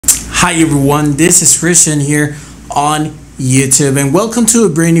Hi everyone, this is Christian here on YouTube and welcome to a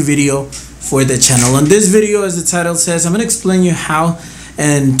brand new video for the channel. On this video, as the title says, I'm going to explain you how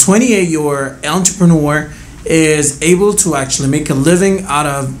an 28-year entrepreneur is able to actually make a living out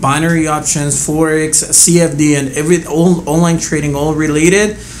of binary options, Forex, CFD, and all online trading, all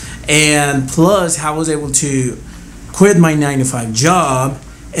related. And plus, how I was able to quit my 9-to-5 job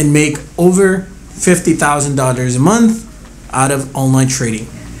and make over $50,000 a month out of online trading.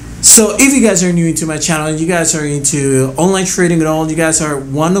 So if you guys are new to my channel and you guys are into online trading at all, you guys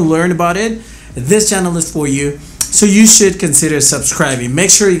want to learn about it, this channel is for you. So you should consider subscribing.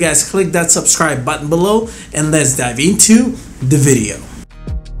 Make sure you guys click that subscribe button below and let's dive into the video.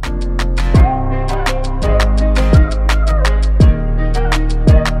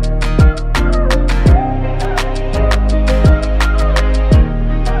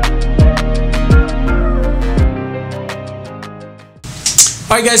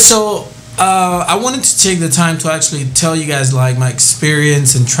 Alright guys, so I wanted to take the time to actually tell you guys like my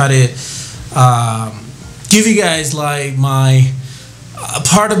experience and try to give you guys like a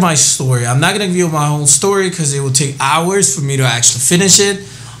part of my story. I'm not going to give you my whole story because it will take hours for me to actually finish it,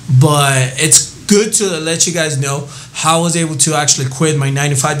 but it's good to let you guys know how I was able to actually quit my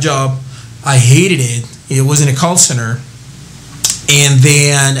 9-to-5 job. I hated it. It was in a call center. And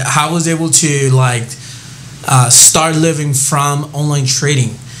then how I was able to like start living from online trading.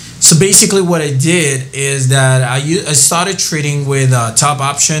 So basically what I did is that I started trading with Top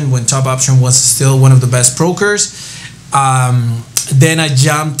Option when Top Option was still one of the best brokers. Then I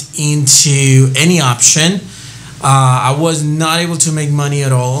jumped into Any Option. I was not able to make money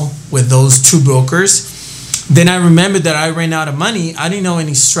at all with those two brokers. Then I remembered that I ran out of money. I didn't know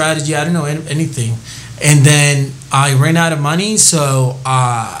any strategy. I didn't know anything. And then I ran out of money, so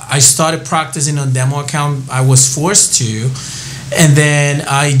I started practicing on demo account. I was forced to, and then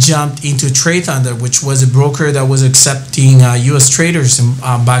I jumped into Trade Thunder, which was a broker that was accepting U.S. traders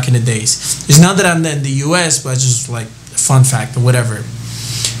back in the days. It's not that I'm in the U.S., but just like a fun fact or whatever.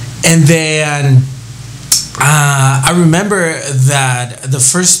 And then I remember that the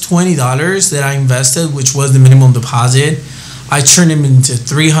first $20 that I invested, which was the minimum deposit, I turned them into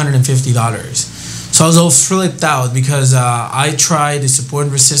 $350. So I was all flipped out because I tried the support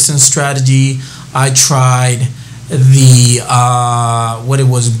and resistance strategy. I tried the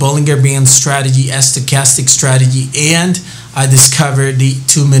Bollinger Band strategy, stochastic strategy, and I discovered the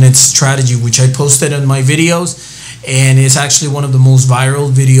 2-minute strategy, which I posted on my videos, and it's actually one of the most viral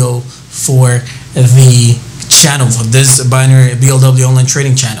video for the channel, for this binary BLW online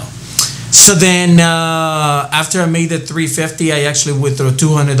trading channel. So then after I made the $350, I actually withdrew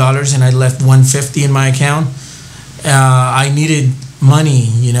 $200 and I left $150 in my account. I needed money,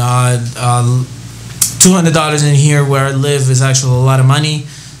 you know, $200 in here where I live is actually a lot of money.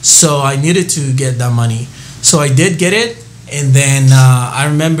 So I needed to get that money. So I did get it. And then I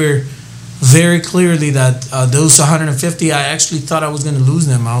remember very clearly that those 150, I actually thought I was going to lose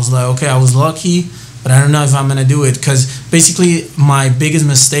them. I was like, okay, I was lucky, but I don't know if I'm going to do it, because basically my biggest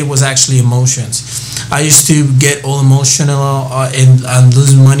mistake was actually emotions. I used to get all emotional and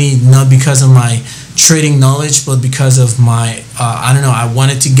lose money, not because of my trading knowledge, but because of my, I don't know, I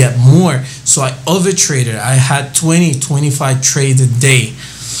wanted to get more. So I overtraded. I had 25 trades a day.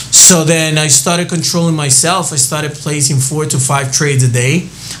 So then I started controlling myself. I started placing 4 to 5 trades a day.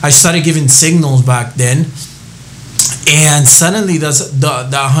 I started giving signals back then. And suddenly the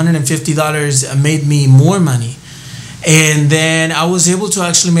 $150 made me more money. And then I was able to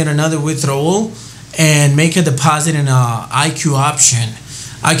actually make another withdrawal and make a deposit in a IQ option.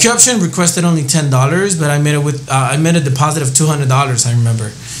 IQ option requested only $10, but I made a deposit of $200, I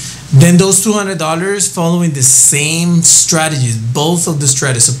remember. Then those $200, following the same strategies, both of the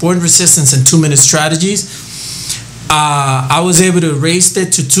strategies, support and resistance and 2-minute strategies, I was able to raise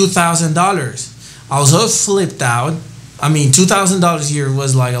it to $2,000. I was all flipped out. I mean, $2,000 a year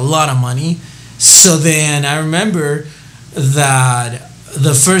was like a lot of money. So then I remember that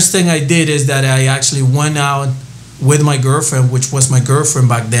the first thing I did is that I actually went out with my girlfriend, which was my girlfriend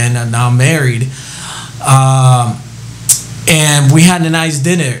back then, and now married. And we had a nice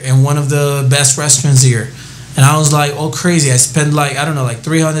dinner in one of the best restaurants here. And I was like, oh, crazy. I spent like, I don't know, like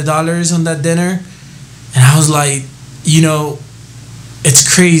 $300 on that dinner. And I was like, you know, it's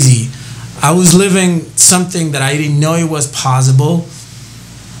crazy. I was living something that I didn't know it was possible,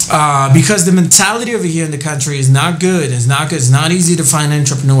 because the mentality over here in the country is not good. It's not good. It's not easy to find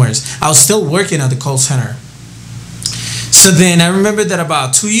entrepreneurs. I was still working at the call center. So then I remember that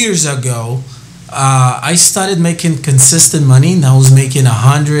about 2 years ago, I started making consistent money, and I was making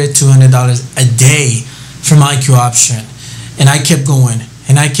 $100, $200 a day from IQ option. And I kept going.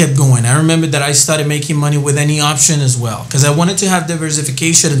 and I kept going. I remember that I started making money with any option as well, because I wanted to have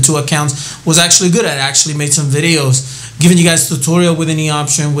diversification, and 2 accounts was actually good. I actually made some videos giving you guys tutorial with any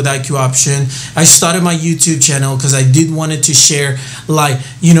option, with IQ option. I started my YouTube channel because I did wanted to share, like,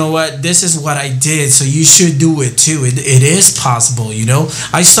 you know what, this is what I did, so you should do it too. It is possible, you know.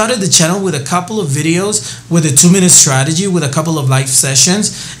 I started the channel with a couple of videos with a 2-minute strategy with a couple of live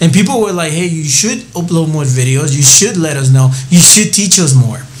sessions, and people were like, hey, you should upload more videos, you should let us know, you should teach us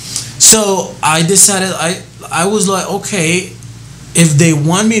more. So I decided, I was like, okay, if they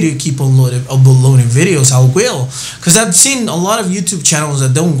want me to keep uploading videos, I will, because I've seen a lot of YouTube channels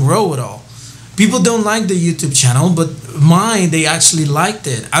that don't grow at all. People don't like the YouTube channel, but mine, they actually liked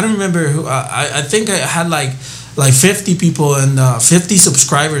it. I don't remember who, I think I had like 50 people and 50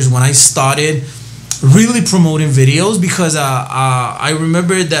 subscribers when I started really promoting videos, because I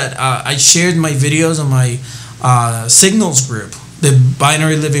remember that I shared my videos on my Signals group, the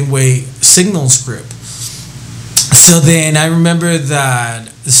Binary Living Way Signals group. So then I remember that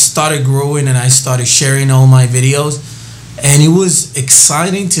it started growing, and I started sharing all my videos, and it was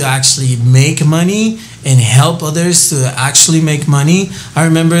exciting to actually make money and help others to actually make money. I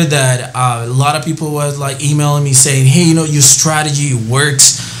remember that a lot of people was like emailing me saying, hey, you know, your strategy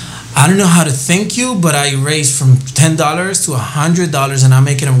works. I don't know how to thank you, but I raised from $10 to $100, and I'm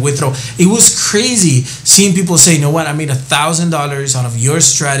making them withdraw. It was crazy seeing people say, you know what, I made $1,000 out of your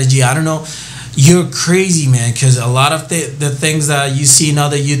strategy. I don't know. You're crazy, man, because a lot of the things that you see in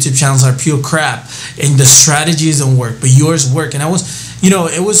other YouTube channels are pure crap, and the strategies don't work, but yours work. And I was, you know,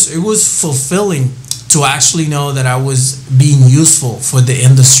 it was fulfilling to actually know that I was being useful for the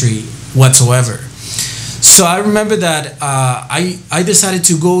industry whatsoever. So I remember that I decided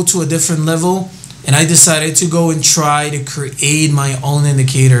to go to a different level, and I decided to go and try to create my own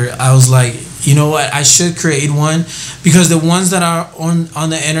indicator. I was like, you know what, I should create one, because the ones that are on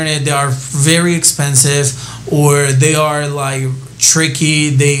the internet, they are very expensive, or they are like tricky,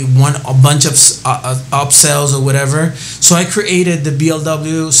 they want a bunch of upsells or whatever. So I created the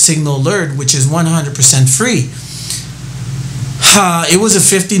BLW Signal Alert, which is 100% free. It was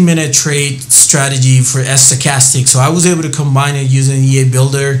a 15-minute trade strategy for stochastic, so I was able to combine it using EA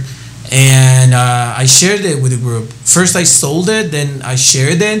Builder, and I shared it with the group. First I sold it, then I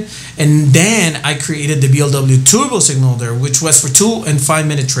shared it, and then I created the BLW Turbo Signal there, which was for 2 and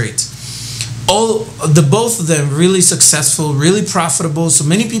 5-minute trades. Both of them really successful, really profitable. So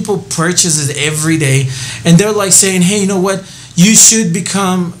many people purchase it every day, and they're like saying, hey, you know what, you should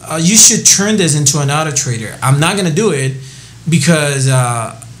become, you should turn this into an auto trader. I'm not gonna do it because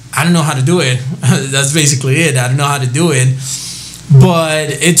I don't know how to do it. That's basically it. I don't know how to do it. But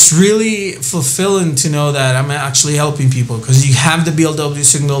it's really fulfilling to know that I'm actually helping people, because you have the BLW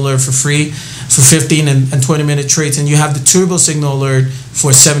Signal Alert for free for 15 and 20-minute trades, and you have the Turbo Signal Alert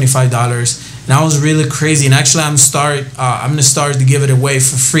for $75. And I was really crazy. And actually, I'm gonna start to give it away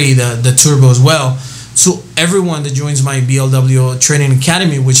for free, the Turbo as well. So everyone that joins my BLW Training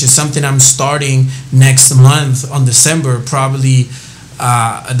Academy, which is something I'm starting next month on December, probably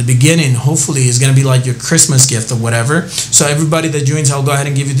at the beginning, hopefully is going to be like your Christmas gift or whatever. So everybody that joins, I'll go ahead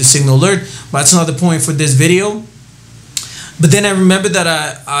and give you the Signal Alert. But that's not the point for this video. But then I remember that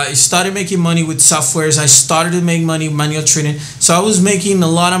I started making money with softwares. I started to make money manual trading. So I was making a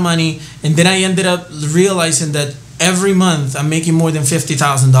lot of money, and then I ended up realizing that every month I'm making more than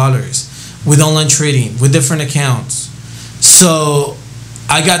 $50,000 with online trading, with different accounts. So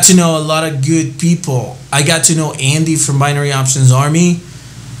I got to know a lot of good people. I got to know Andy from Binary Options Army.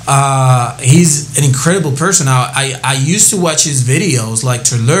 He's an incredible person. I used to watch his videos like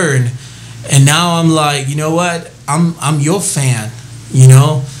to learn, and now I'm like, you know what? I'm your fan, you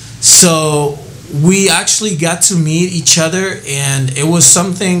know? So we actually got to meet each other, and it was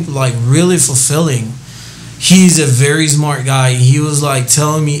something like really fulfilling. He's a very smart guy. He was like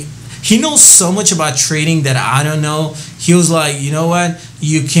telling me, he knows so much about trading that I don't know. He was like, you know what?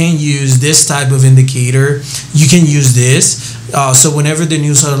 You can use this type of indicator. You can use this. So whenever the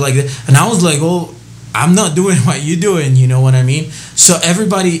news started like that, and I was like, oh, I'm not doing what you're doing. You know what I mean? So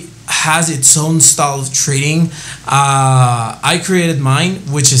everybody has its own style of trading. I created mine,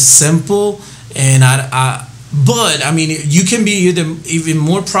 which is simple, and but I mean, you can be even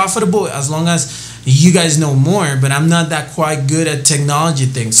more profitable as long as you guys know more. But I'm not that quite good at technology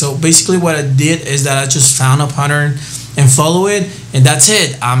things. So basically what I did is that I just found a pattern and follow it, and that's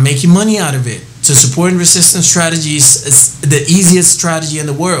it. I'm making money out of it. So support and resistance strategies is the easiest strategy in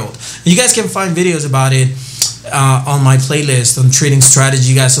the world. You guys can find videos about it on my playlist on trading strategy.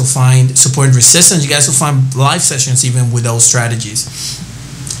 You guys will find support and resistance. You guys will find live sessions even with those strategies.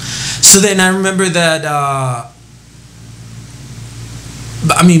 So then I remember that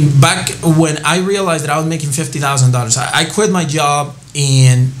I mean, back when I realized that I was making $50,000, I quit my job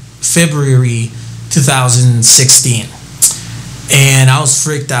in February 2016, and I was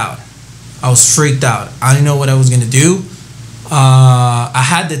freaked out. I didn't know what I was gonna do. I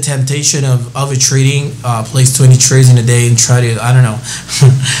had the temptation of a trading, place 20 trades in a day and try to, I don't know,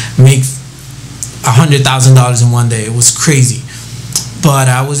 make $100,000 in one day. It was crazy, but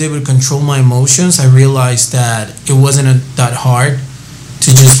I was able to control my emotions. I realized that it wasn't that hard to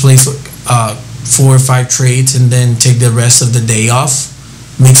just place 4 or 5 trades and then take the rest of the day off,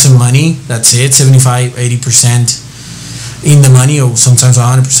 make some money. That's it. 75-80% in the money, or sometimes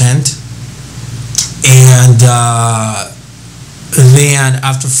 100%. And then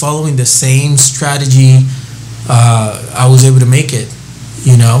after following the same strategy, I was able to make it,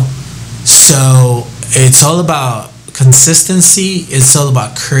 you know. So it's all about consistency. It's all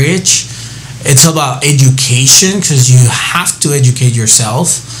about courage. It's all about education, because you have to educate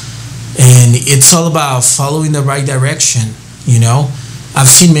yourself. And it's all about following the right direction, you know. I've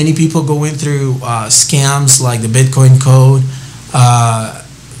seen many people going through scams like the Bitcoin code,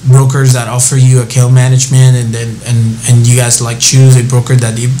 brokers that offer you account management, and then and you guys like choose a broker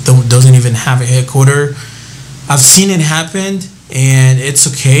that doesn't even have a headquarter. I've seen it happen, and it's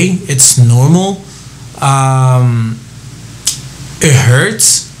okay. It's normal. It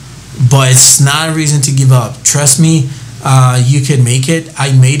hurts, but it's not a reason to give up. Trust me, you can make it.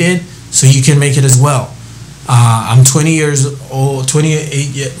 I made it, so you can make it as well. I'm 20 years old,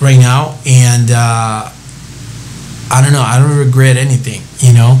 28 right now, and I don't know. I don't regret anything,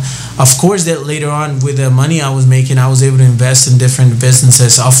 you know. Of course, that later on with the money I was making, I was able to invest in different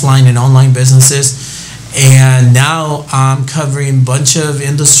businesses, offline and online businesses. And now I'm covering a bunch of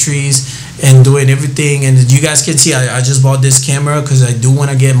industries and doing everything. And you guys can see, I just bought this camera because I do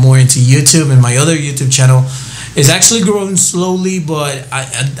want to get more into YouTube. And my other YouTube channel is actually growing slowly, but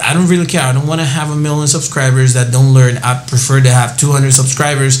I don't really care. I don't want to have 1 million subscribers that don't learn. I prefer to have 200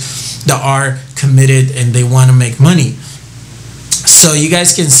 subscribers that are committed and they want to make money. So you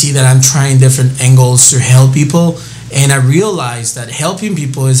guys can see that I'm trying different angles to help people, and I realize that helping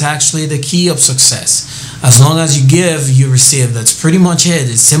people is actually the key of success. As long as you give, you receive. That's pretty much it.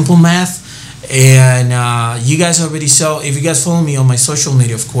 It's simple math. And you guys already saw, if you guys follow me on my social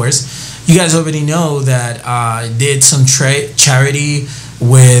media, of course, you guys already know that I did some charity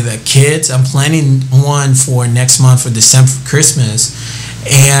with kids. I'm planning one for next month for December, for Christmas.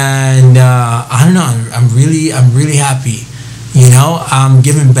 And I don't know, I'm really happy. You know, I'm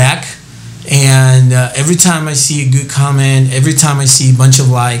giving back, and every time I see a good comment, every time I see a bunch of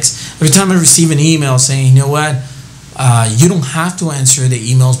likes, every time I receive an email saying, you know what, you don't have to answer the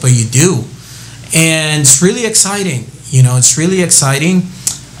emails, but you do. And it's really exciting. You know, it's really exciting.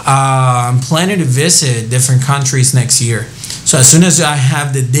 I'm planning to visit different countries next year. So as soon as I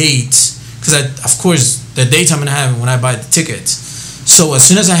have the dates, because of course the dates I'm gonna have when I buy the tickets. So as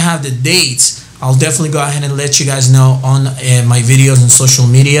soon as I have the dates, I'll definitely go ahead and let you guys know on my videos on social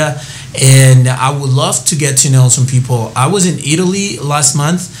media. And I would love to get to know some people. I was in Italy last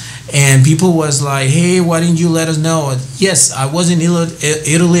month, and people was like, hey, why didn't you let us know? Yes, I was in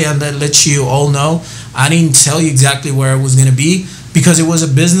Italy, and that let you all know. I didn't tell you exactly where I was going to be because it was a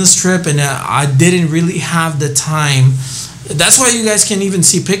business trip, and I didn't really have the time. That's why you guys can even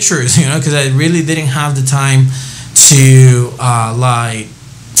see pictures, you know, because I really didn't have the time to like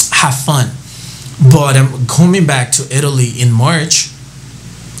have fun. But I'm coming back to Italy in March.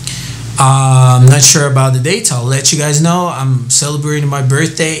 I'm not sure about the dates. I'll let you guys know. I'm celebrating my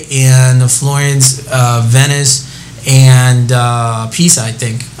birthday in Florence, Venice, and Pisa, I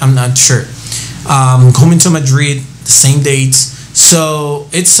think. I'm not sure. Coming to Madrid, the same dates. So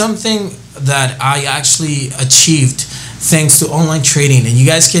it's something that I actually achieved thanks to online trading, and you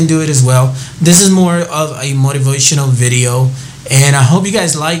guys can do it as well. This is more of a motivational video, and I hope you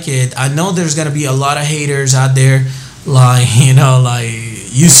guys like it. I know there's gonna be a lot of haters out there, like, you know, like,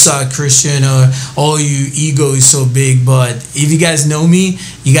 you suck, Christian, or oh, your ego is so big. But if you guys know me,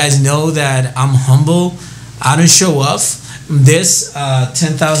 you guys know that I'm humble. I don't show off. This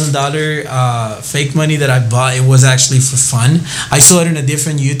 $10,000 fake money that I bought, it was actually for fun. I saw it in a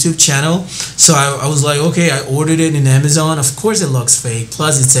different YouTube channel, so I was like, okay, I ordered it in Amazon. Of course it looks fake.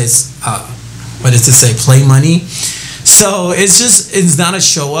 Plus it says, what does it say? Play money. So it's not a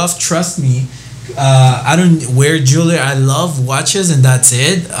show off. Trust me. I don't wear jewelry. I love watches, and that's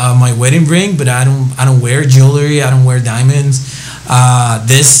it. My wedding ring, but I don't wear jewelry. I don't wear diamonds.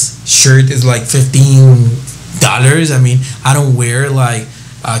 This shirt is like $15. I mean, I don't wear like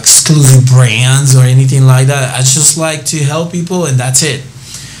exclusive brands or anything like that. I just like to help people, and that's it.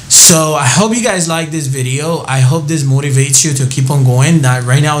 So I hope you guys like this video. I hope this motivates you to keep on going.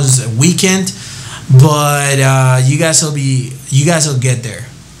 Right now is a weekend, but you guys will get there.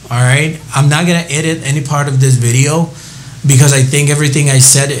 All right, I'm not gonna edit any part of this video because I think everything I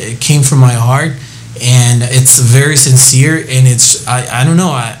said, it came from my heart, and it's very sincere, and it's I don't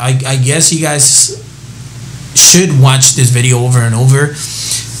know, I guess you guys should watch this video over and over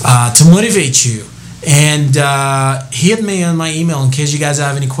to motivate you. And hit me on my email in case you guys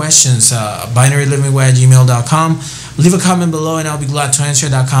have any questions. binarylivingway@gmail.com. Leave a comment below and I'll be glad to answer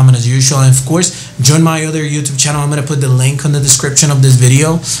that comment as usual. And of course, join my other YouTube channel. I'm going to put the link on the description of this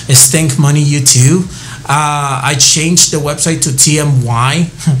video. It's Think Money YouTube. I changed the website to TMY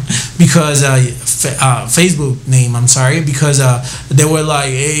because Facebook name, I'm sorry, because they were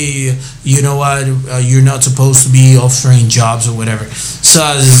like, hey, you know what, you're not supposed to be offering jobs or whatever. So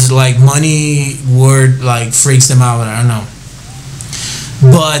it's like money word like freaks them out. I don't know.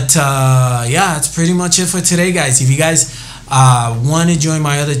 But yeah, that's pretty much it for today, guys. If you guys want to join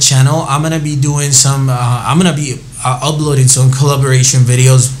my other channel, I'm gonna be doing some uploading some collaboration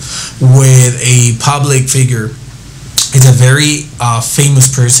videos with a public figure. It's a very famous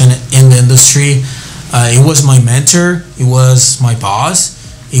person in the industry. It was my mentor, it was my boss,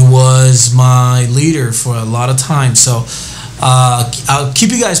 it was my leader for a lot of time. So I'll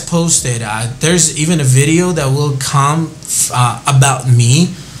keep you guys posted. There's even a video that will come about me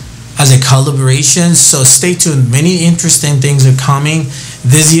as a collaboration, so stay tuned. Many interesting things are coming.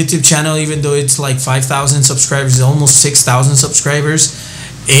 This YouTube channel, even though it's like 5,000 subscribers, almost 6,000 subscribers,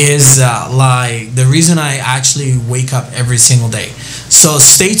 is like the reason I actually wake up every single day. So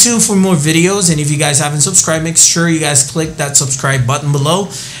stay tuned for more videos, and if you guys haven't subscribed, make sure you guys click that subscribe button below,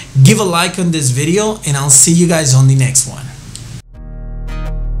 give a like on this video, and I'll see you guys on the next one.